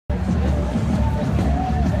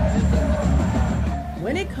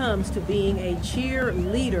When it comes to being a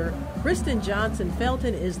cheerleader, Kristen Johnson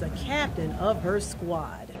Felton is the captain of her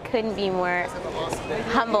squad. Couldn't be more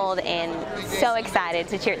humbled and so excited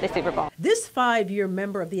to cheer at the Super Bowl. This 5-year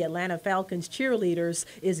member of the Atlanta Falcons Cheerleaders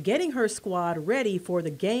is getting her squad ready for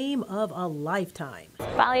the game of a lifetime.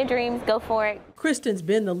 Follow your dreams, go for it. Kristen's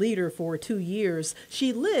been the leader for 2 years.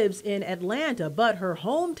 She lives in Atlanta, but her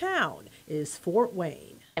hometown is Fort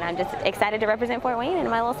Wayne. And I'm just excited to represent Fort Wayne in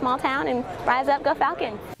my little small town and rise up, go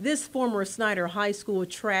Falcons. This former Snyder High School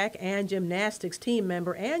track and gymnastics team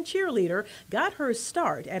member and cheerleader got her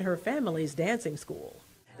start at her family's dancing school.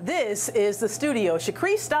 This is the studio,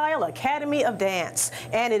 Shakri Style Academy of Dance,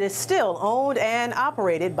 and it is still owned and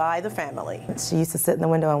operated by the family. She used to sit in the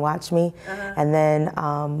window and watch me, and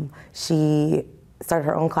then she started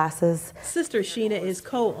her own classes. Sister Sheena is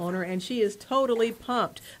co-owner, and she is totally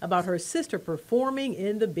pumped about her sister performing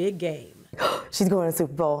in the big game. She's going to the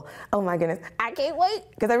Super Bowl. Oh my goodness, I can't wait,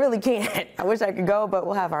 because I really can't. I wish I could go, but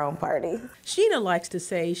we'll have our own party. Sheena likes to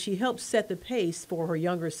say she helped set the pace for her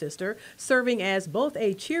younger sister, serving as both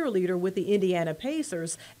a cheerleader with the Indiana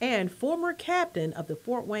Pacers and former captain of the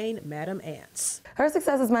Fort Wayne Madam Ants. Her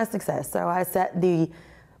success is my success, so I set the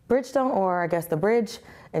bridgestone, or I guess the bridge,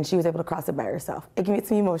 and she was able to cross it by herself. It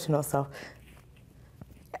gets me emotional, so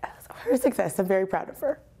yeah, so her success, I'm very proud of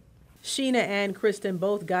her. Sheena and Kristen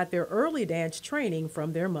both got their early dance training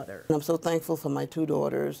from their mother. I'm so thankful for my 2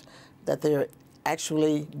 daughters that they're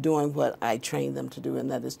actually doing what I trained them to do, and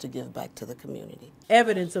that is to give back to the community.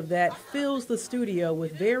 Evidence of that fills the studio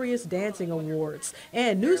with various dancing awards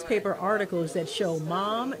and newspaper articles that show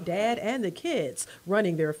mom, dad, and the kids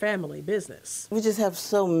running their family business. We just have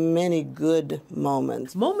so many good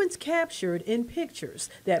moments. Moments captured in pictures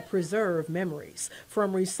that preserve memories,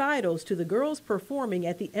 from recitals to the girls performing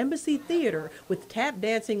at the Embassy Theater with tap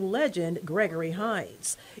dancing legend Gregory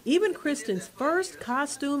Hines. Even Kristen's first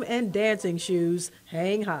costume and dancing shoes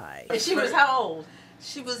hang high. And she was how old?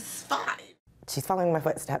 She was 5. She's following my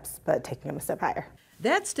footsteps, but taking them a step higher.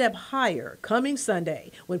 That step higher coming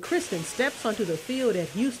Sunday when Kristen steps onto the field at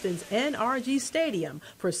Houston's NRG Stadium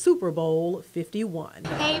for Super Bowl 51.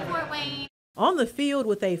 Hey, Fort Wayne. On the field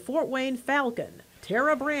with a Fort Wayne Falcon,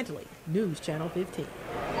 Tara Brantley, News Channel 15.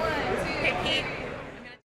 1, 2, 3.